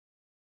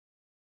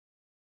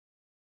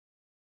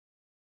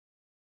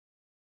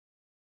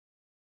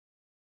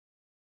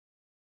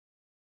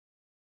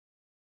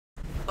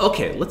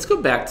Okay, let's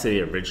go back to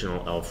the original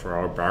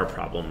Farol bar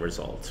problem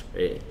result.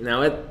 Right?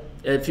 Now,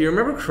 if you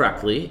remember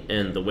correctly,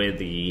 and the way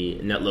the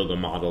NetLogo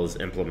model is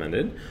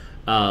implemented,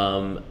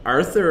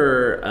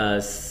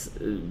 Arthur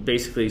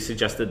basically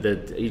suggested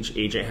that each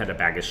agent had a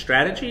bag of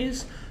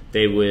strategies.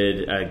 They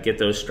would get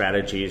those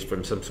strategies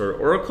from some sort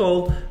of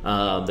oracle.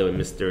 They would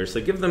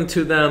mysteriously give them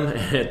to them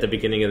at the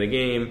beginning of the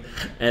game,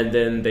 and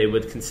then they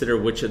would consider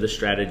which of the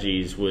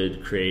strategies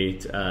would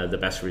create the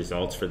best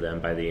results for them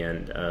by the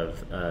end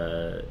of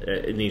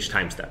in each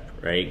time step,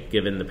 right?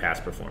 Given the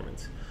past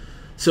performance.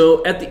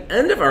 So at the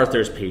end of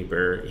Arthur's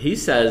paper, he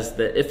says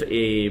that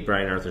if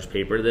Brian Arthur's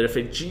paper, that if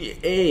a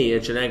GA, a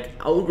genetic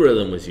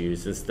algorithm, was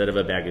used instead of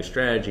a bag of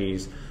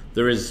strategies,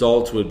 the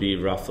results would be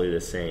roughly the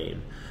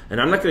same. And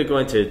I'm not going to go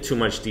into too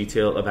much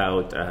detail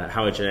about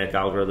how a genetic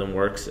algorithm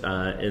works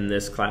in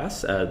this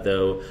class,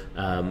 though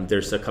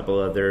there's a couple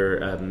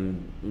other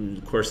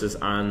courses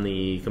on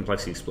the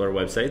Complexity Explorer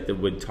website that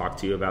would talk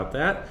to you about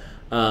that.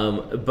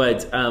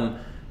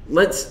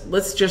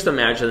 Let's just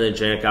imagine that a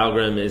genetic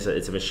algorithm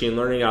it's a machine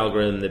learning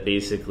algorithm that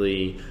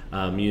basically,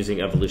 using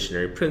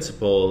evolutionary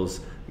principles,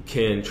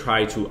 can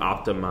try to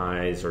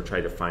optimize or try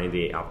to find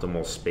the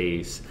optimal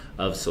space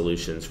of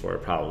solutions for a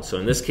problem. So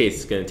in this case,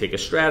 it's going to take a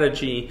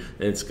strategy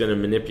and it's going to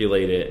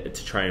manipulate it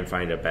to try and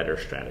find a better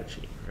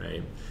strategy,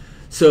 right?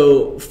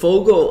 So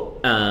Fogel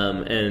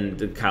and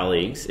the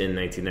colleagues in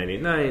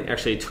 1999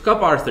 actually took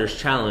up Arthur's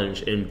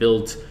challenge and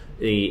built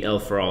the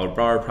Farol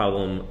bar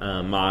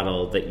problem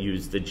model that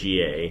used the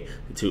GA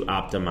to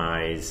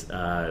optimize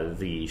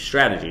the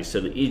strategy. So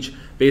that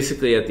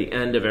basically at the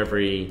end of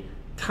every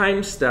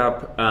time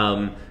step,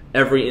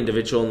 every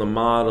individual in the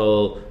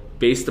model,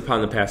 based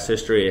upon the past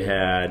history it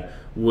had,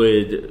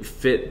 would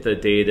fit the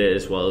data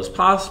as well as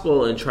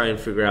possible and try and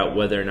figure out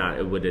whether or not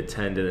it would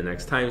attend to the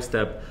next time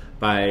step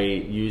by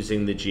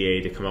using the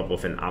GA to come up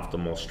with an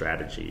optimal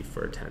strategy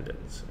for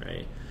attendance,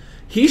 right?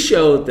 He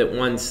showed that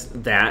once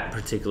that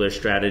particular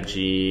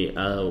strategy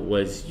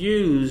was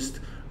used,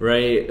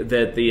 right,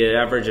 that the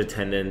average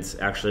attendance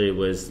actually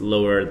was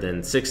lower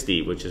than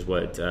 60, which is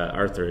what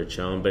Arthur had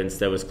shown, but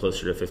instead was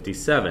closer to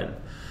 57.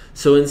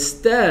 So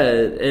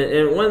instead,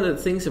 and one of the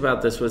things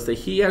about this was that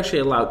he actually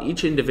allowed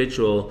each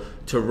individual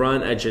to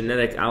run a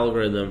genetic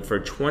algorithm for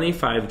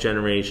 25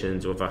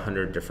 generations with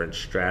 100 different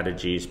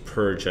strategies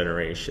per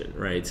generation,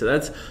 right? So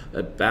that's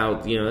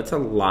about, that's a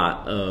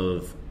lot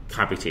of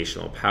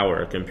computational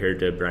power compared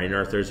to Brian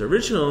Arthur's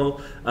original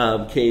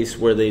case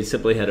where they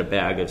simply had a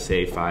bag of,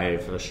 say,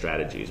 5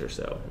 strategies or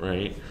so,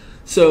 right?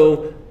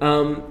 So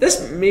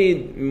this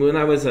made, when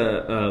I was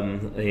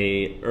a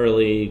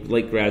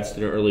late grad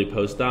student, early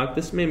postdoc,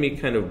 this made me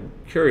kind of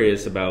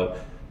curious about,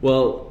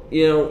 well,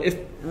 if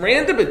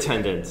random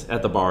attendance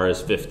at the bar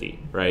is 50,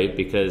 right?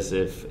 Because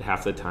if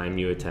half the time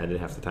you attend and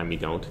half the time you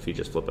don't, if you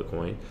just flip a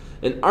coin,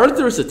 and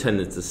Arthur's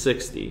attendance is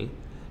 60,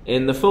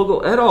 and the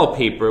Fogel et al.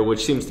 Paper,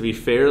 which seems to be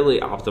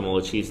fairly optimal,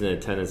 achieves an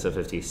attendance of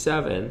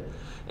 57.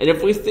 And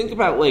if we think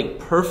about like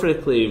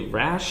perfectly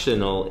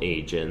rational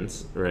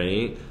agents,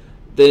 right,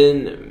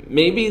 then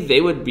maybe they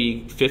would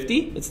be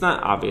 50. It's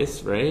not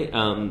obvious, right?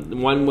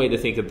 One way to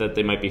think of that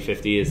they might be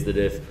 50 is that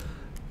if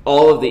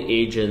all of the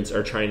agents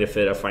are trying to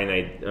fit a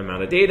finite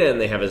amount of data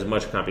and they have as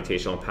much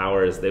computational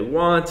power as they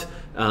want,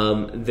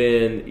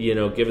 then,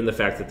 given the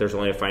fact that there's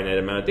only a finite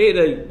amount of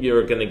data,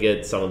 you're going to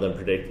get some of them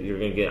you're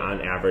going to get on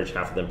average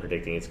half of them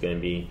predicting it's going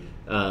to be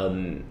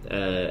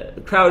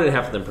crowded,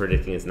 half of them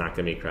predicting it's not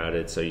going to be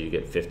crowded, so you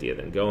get 50 of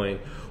them going.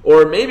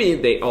 Or maybe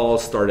they all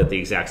start at the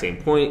exact same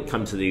point,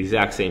 come to the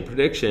exact same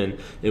prediction,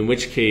 in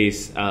which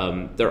case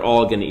they're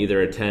all going to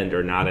either attend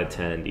or not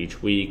attend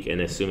each week,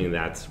 and assuming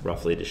that's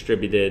roughly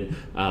distributed,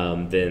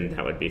 then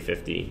that would be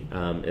 50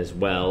 as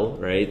well,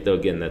 right? Though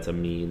again, that's a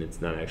mean,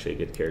 it's not actually a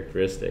good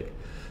characteristic.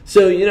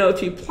 So,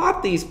 if you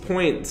plot these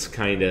points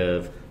kind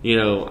of,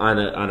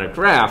 on a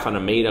graph, on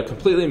a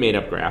completely made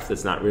up graph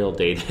that's not real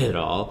data at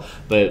all,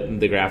 but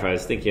the graph I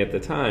was thinking at the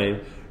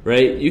time,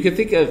 right, you could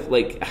think of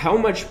like how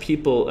much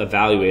people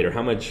evaluate or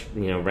how much,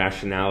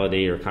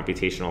 rationality or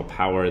computational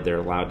power they're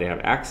allowed to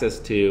have access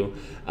to,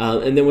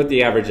 and then what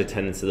the average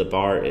attendance of the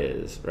bar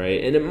is,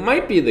 right? And it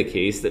might be the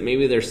case that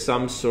maybe there's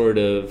some sort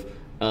of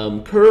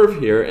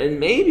curve here, and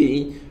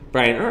maybe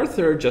Brian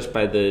Arthur, just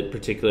by the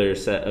particular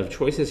set of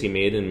choices he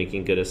made and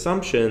making good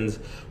assumptions,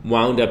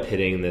 wound up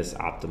hitting this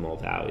optimal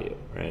value,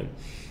 right?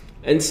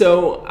 And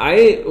so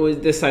I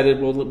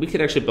decided, well, we could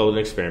actually build an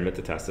experiment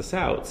to test this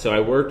out. So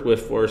I worked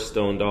with Forrest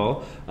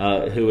Stondahl,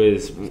 who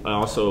is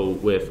also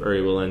with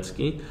Uri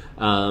Wilensky,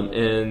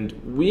 and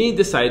we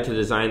decided to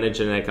design a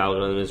genetic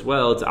algorithm as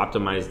well to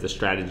optimize the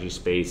strategy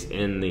space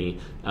in the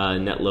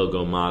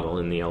NetLogo model,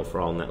 in the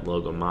Farol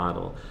NetLogo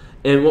model.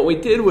 And what we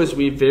did was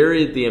we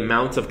varied the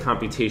amount of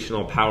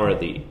computational power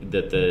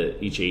that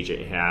each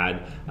agent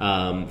had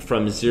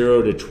from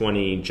 0 to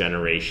 20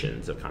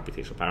 generations of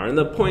computational power. And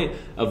the point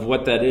of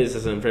what that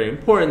isn't very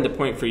important. The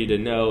point for you to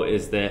know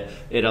is that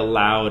it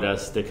allowed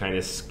us to kind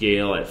of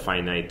scale at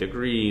finite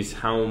degrees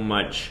how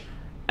much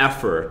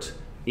effort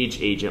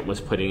each agent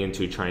was putting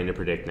into trying to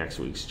predict next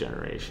week's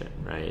generation,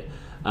 right?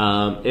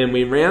 And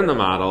we ran the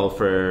model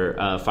for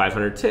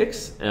 500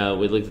 ticks.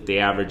 We looked at the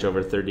average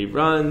over 30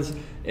 runs,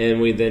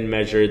 and we then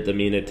measured the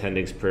mean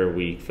attendance per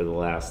week for the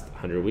last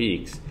 100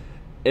 weeks.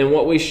 And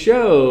what we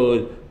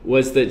showed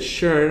was that,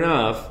 sure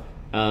enough,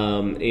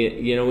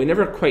 we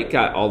never quite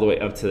got all the way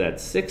up to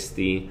that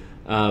 60,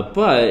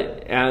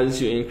 but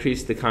as you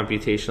increase the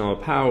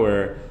computational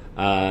power,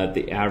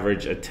 the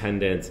average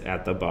attendance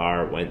at the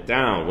bar went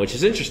down, which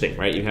is interesting,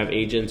 right? You have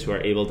agents who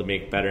are able to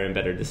make better and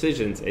better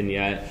decisions, and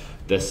yet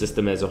the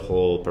system as a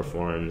whole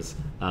performs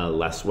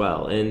less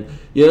well. And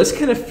this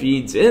kind of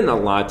feeds in a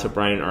lot to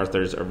Brian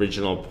Arthur's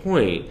original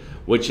point,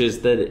 which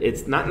is that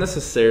it's not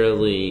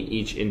necessarily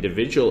each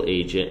individual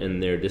agent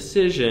and their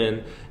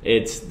decision,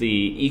 it's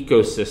the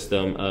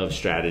ecosystem of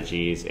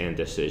strategies and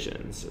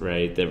decisions,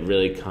 right, that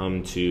really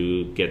come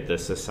to get the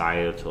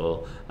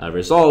societal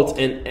results.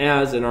 And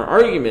as in our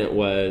argument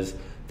was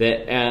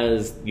that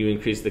as you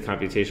increase the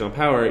computational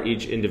power,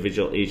 each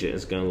individual agent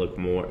is going to look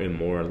more and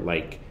more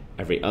like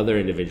every other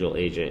individual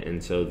agent,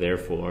 and so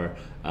therefore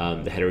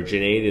the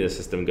heterogeneity of the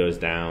system goes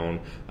down,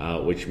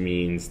 which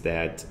means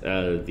that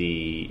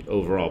the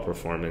overall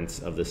performance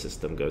of the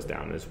system goes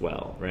down as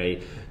well,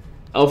 right?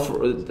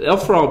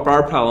 Farol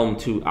bar problem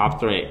to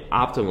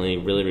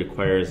optimally really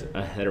requires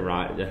a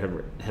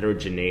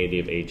heterogeneity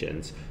of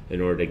agents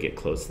in order to get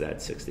close to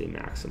that 60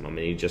 maximum,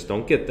 and you just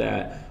don't get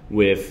that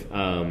with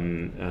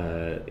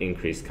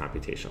increased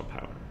computational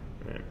power.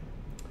 Right?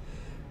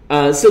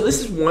 So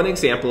this is one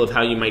example of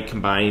how you might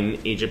combine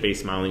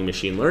agent-based modeling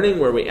machine learning,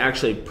 where we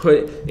actually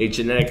put a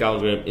genetic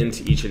algorithm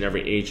into each and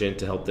every agent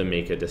to help them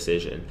make a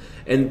decision.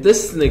 And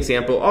this is an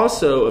example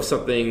also of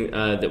something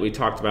that we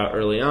talked about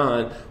early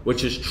on,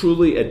 which is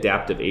truly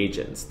adaptive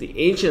agents. The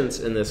agents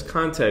in this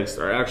context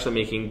are actually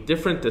making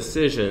different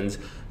decisions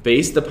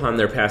based upon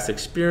their past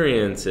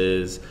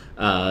experiences,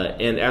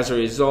 and as a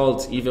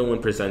result, even when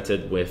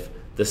presented with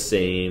the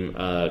same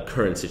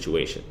current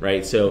situation,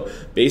 right? So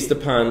based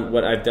upon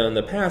what I've done in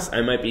the past,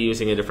 I might be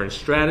using a different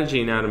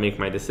strategy now to make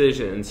my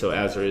decision, and so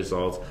as a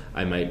result,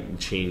 I might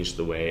change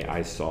the way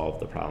I solve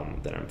the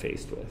problem that I'm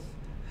faced with.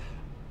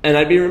 And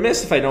I'd be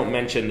remiss if I don't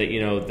mention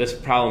that, this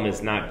problem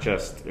has not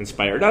just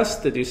inspired us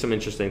to do some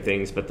interesting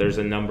things, but there's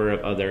a number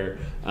of other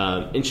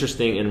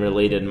interesting and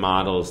related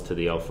models to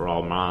the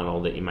Farol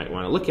model that you might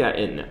want to look at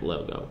in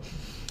NetLogo.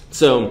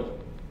 So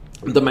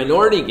the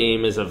minority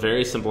game is a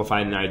very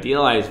simplified and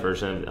idealized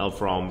version of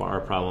the Farol bar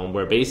problem,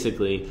 where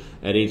basically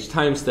at each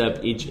time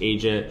step, each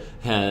agent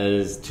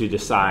has to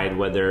decide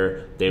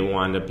whether they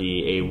want to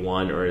be a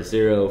 1 or a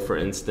 0, for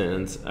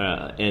instance.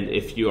 And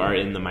if you are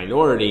in the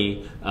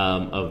minority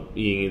of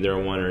being either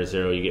a 1 or a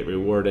 0, you get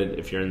rewarded.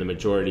 If you're in the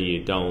majority,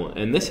 you don't.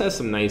 And this has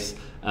some nice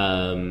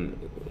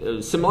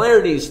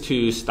similarities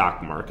to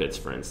stock markets,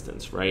 for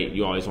instance, right?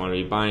 You always want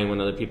to be buying when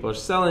other people are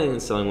selling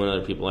and selling when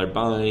other people are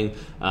buying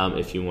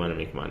if you want to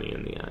make money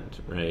in the end,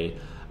 right?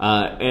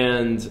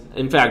 And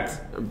in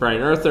fact,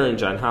 Brian Arthur and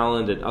John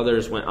Holland and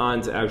others went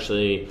on to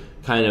actually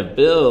kind of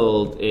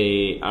build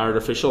a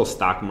artificial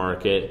stock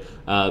market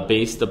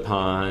based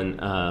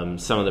upon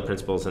some of the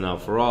principles in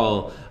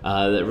Farol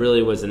that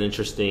really was an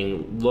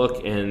interesting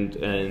look and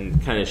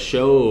kind of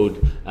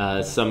showed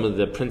some of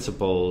the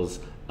principles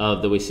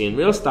that we see in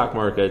real stock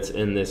markets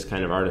in this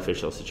kind of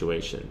artificial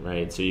situation,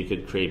 right? So you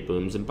could create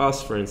booms and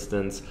busts, for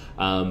instance,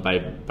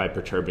 by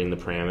perturbing the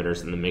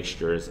parameters and the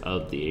mixtures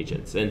of the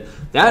agents. And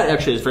that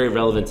actually is very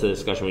relevant to the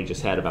discussion we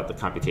just had about the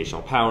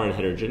computational power and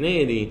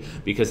heterogeneity,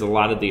 because a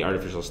lot of the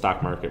artificial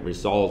stock market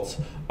results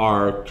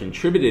are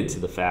contributed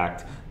to the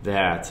fact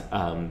that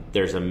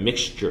there's a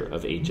mixture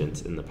of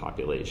agents in the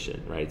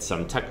population, right?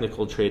 Some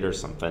technical traders,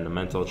 some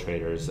fundamental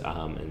traders,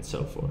 and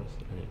so forth.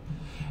 Right?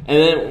 And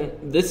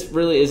then this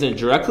really isn't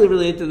directly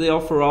related to the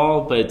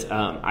Farol, but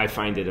I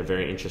find it a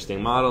very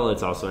interesting model.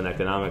 It's also an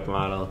economic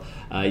model.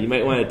 You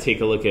might want to take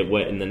a look at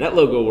what in the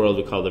NetLogo world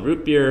we call the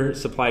root beer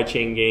supply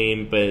chain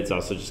game, but it's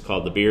also just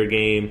called the beer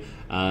game.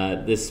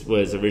 This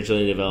was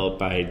originally developed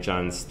by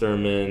John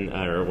Sterman,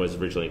 or was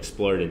originally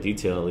explored in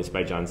detail, at least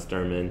by John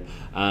Sterman.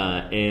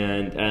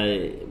 And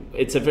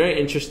it's a very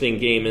interesting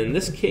game. In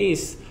this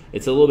case,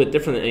 it's a little bit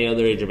different than any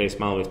other agent-based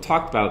model we've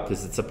talked about,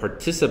 because it's a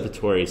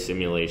participatory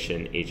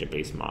simulation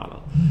agent-based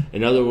model.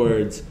 In other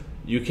words,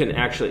 you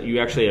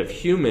actually have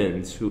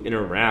humans who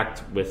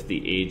interact with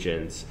the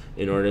agents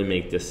in order to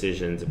make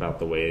decisions about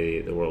the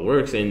way the world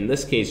works. And in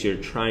this case, you're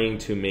trying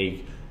to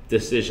make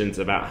decisions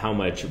about how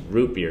much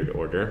root beer to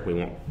order. We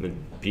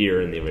want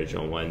beer in the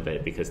original one,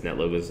 but because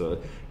NetLogo is a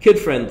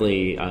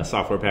kid-friendly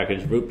software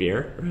package, root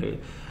beer,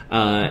 right?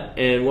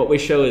 And what we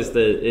show is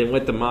that, and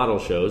what the model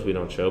shows, we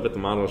don't show, but the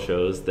model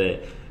shows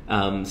that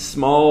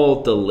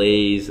small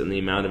delays in the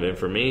amount of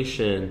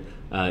information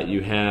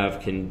you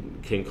have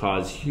can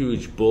cause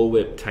huge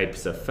bullwhip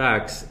types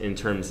effects in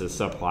terms of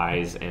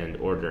supplies and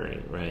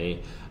ordering,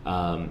 right?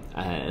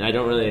 And I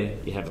don't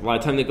really have a lot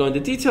of time to go into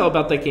detail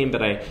about that game,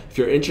 but if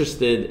you're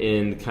interested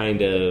in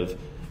kind of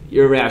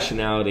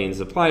irrationality in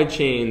supply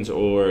chains,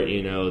 or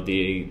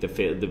the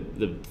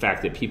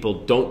fact that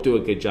people don't do a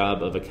good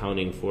job of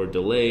accounting for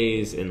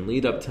delays and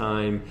lead up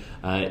time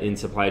in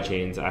supply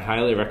chains, I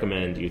highly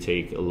recommend you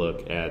take a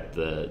look at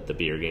the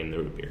beer game, the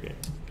root beer game.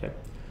 Okay.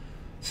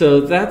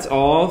 So that's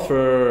all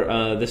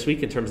for this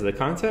week in terms of the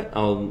content.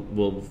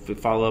 We'll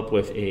follow up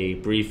with a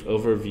brief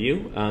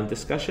overview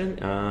discussion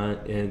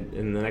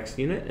in the next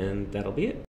unit, and that'll be it.